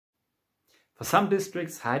For some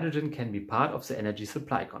districts, hydrogen can be part of the energy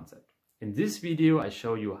supply concept. In this video, I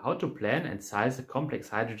show you how to plan and size a complex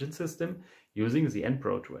hydrogen system using the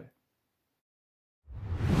nPro tool.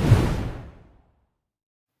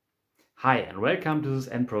 Hi and welcome to this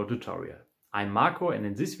nPro tutorial. I'm Marco, and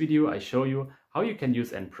in this video I show you how you can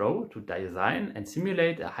use nPro to design and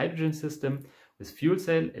simulate a hydrogen system with fuel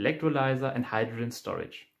cell, electrolyzer and hydrogen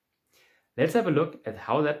storage. Let's have a look at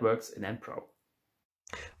how that works in nPro.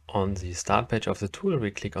 On the start page of the tool,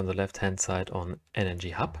 we click on the left hand side on Energy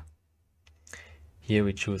Hub. Here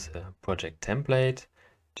we choose a project template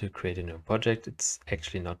to create a new project. It's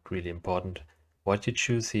actually not really important what you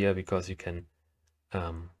choose here because you can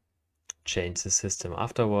change the system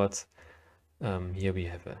afterwards. Here we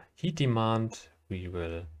have a heat demand. We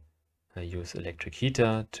will use electric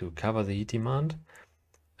heater to cover the heat demand,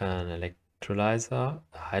 an electrolyzer,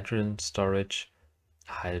 a hydrogen storage,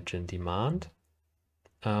 a hydrogen demand.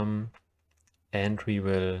 And we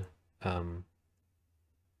will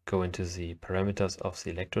go into the parameters of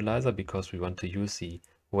the electrolyzer because we want to use the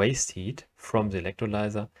waste heat from the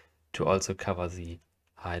electrolyzer to also cover the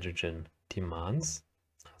hydrogen demands.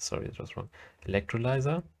 Sorry, that was wrong.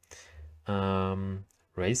 Electrolyzer,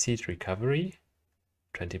 waste heat recovery,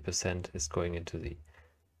 20% is going into the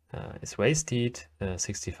is waste heat,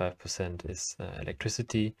 65% is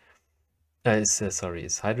electricity,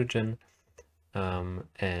 is hydrogen.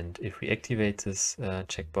 And if we activate this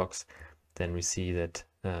checkbox, then we see that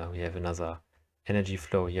we have another energy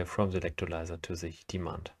flow here from the electrolyzer to the heat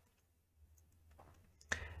demand.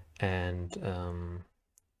 And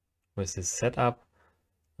with this setup,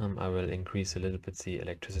 I will increase a little bit the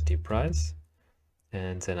electricity price.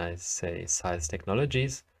 And then I say size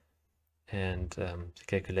technologies. And the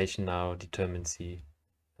calculation now determines the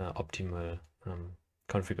optimal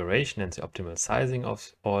configuration and the optimal sizing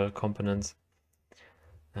of all components.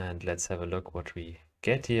 And let's have a look what we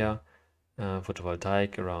get here.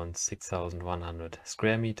 Photovoltaic around 6,100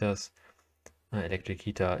 square meters. Electric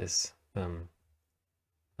heater is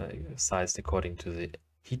sized according to the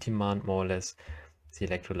heat demand, more or less. The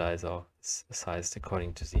electrolyzer is sized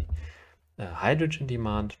according to the hydrogen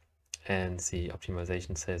demand. And the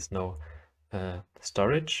optimization says no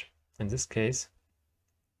storage. In this case,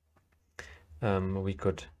 we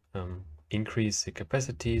could increase the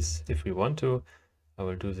capacities if we want to. I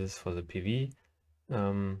will do this for the PV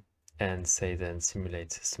and say then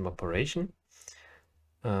simulate system operation.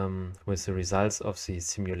 With the results of the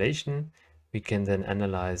simulation, we can then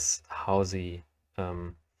analyze how the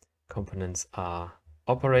components are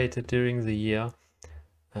operated during the year.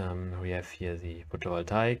 We have here the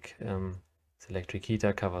photovoltaic. The electric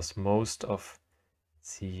heater covers most of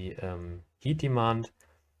the heat demand.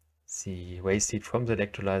 The waste heat from the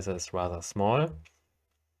electrolyzer is rather small.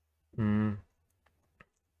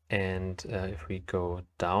 And if we go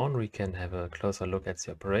down, we can have a closer look at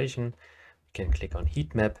the operation. We can click on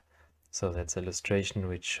heat map. So that's an illustration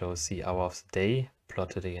which shows the hour of the day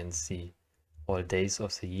plotted against the all days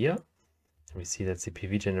of the year. And we see that the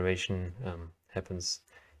PV generation happens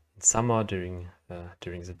in summer during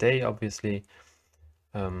the day, obviously.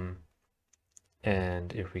 And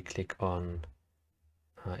if we click on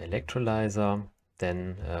electrolyzer,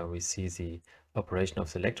 then we see the operation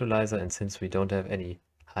of the electrolyzer. And since we don't have any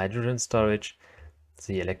hydrogen storage,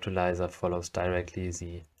 the electrolyzer follows directly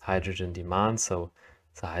the hydrogen demand. So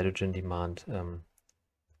the hydrogen demand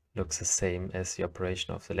looks the same as the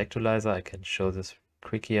operation of the electrolyzer. I can show this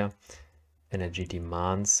quick here. Energy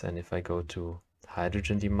demands, and if I go to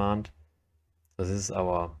hydrogen demand, so this is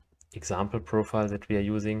our example profile that we are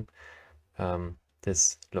using.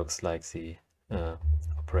 This looks like the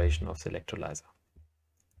operation of the electrolyzer.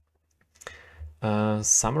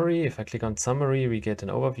 Summary, if I click on summary, we get an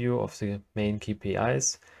overview of the main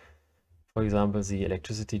KPIs. For example, the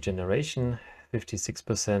electricity generation,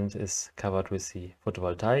 56% is covered with the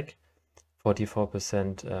photovoltaic,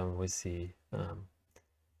 44%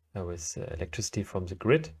 with electricity from the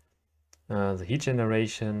grid. The heat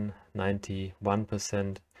generation,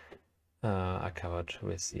 91% are covered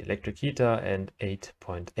with the electric heater and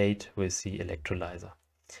 8.8 with the electrolyzer.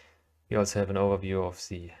 We also have an overview of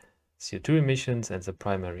the CO2 emissions and the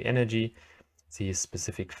primary energy. These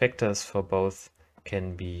specific factors for both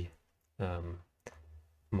can be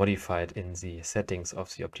modified in the settings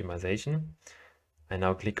of the optimization. I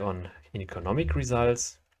now click on economic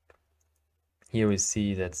results. Here we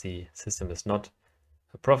see that the system is not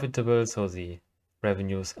profitable, so the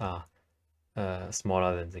revenues are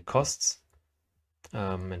smaller than the costs.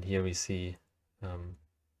 And here we see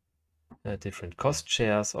different cost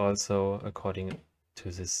shares also according to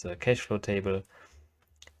this cash flow table.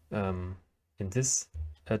 In this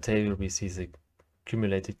table, we see the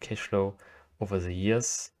accumulated cash flow over the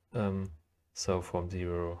years. So from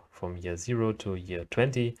year 0 to year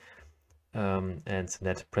 20, and the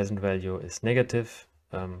net present value is negative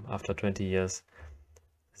after 20 years.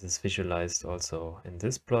 This is visualized also in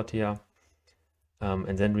this plot here.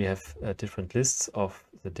 And then we have different lists of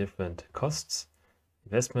the different costs,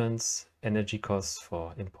 investments, energy costs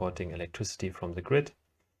for importing electricity from the grid,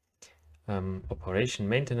 operation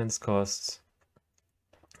maintenance costs,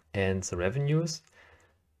 and the revenues.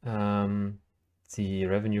 The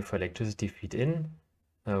revenue for electricity feed in,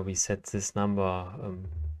 we set this number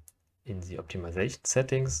in the optimization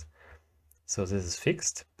settings. So this is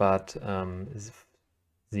fixed, but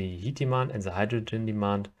the heat demand and the hydrogen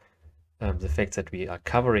demand, the fact that we are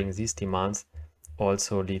covering these demands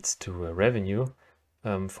also leads to a revenue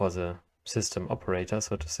for the system operator,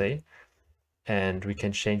 so to say. And we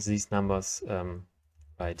can change these numbers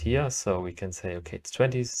right here. So we can say, okay, it's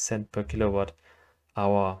 20 cents per kilowatt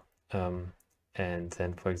hour. And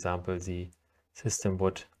then, for example, the system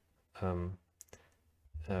would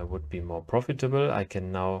be more profitable. I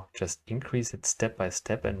can now just increase it step by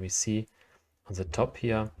step, and we see on the top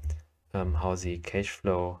here how the cash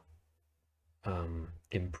flow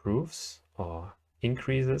improves or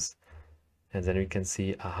increases. And then we can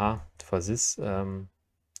see, for this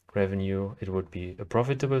revenue, it would be a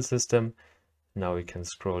profitable system. Now we can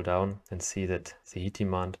scroll down and see that the heat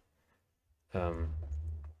demand,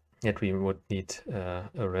 that we would need a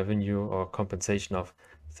revenue or compensation of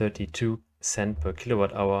 32 cents per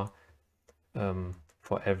kilowatt hour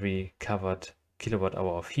for every covered kilowatt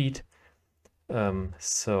hour of heat,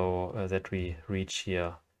 so that we reach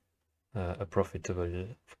here a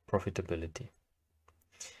profitability.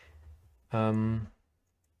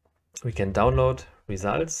 We can download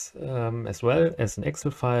results as well as an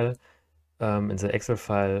Excel file. In the Excel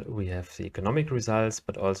file we have the economic results,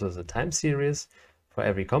 but also the time series for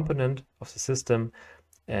every component of the system,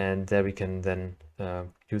 and there we can then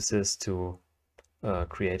use this to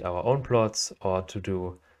create our own plots or to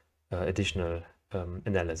do additional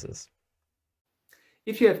analysis.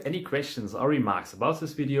 If you have any questions or remarks about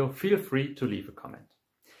this video, feel free to leave a comment.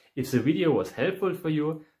 If the video was helpful for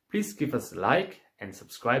you, please give us a like and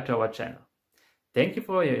subscribe to our channel. Thank you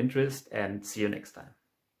for your interest and see you next time.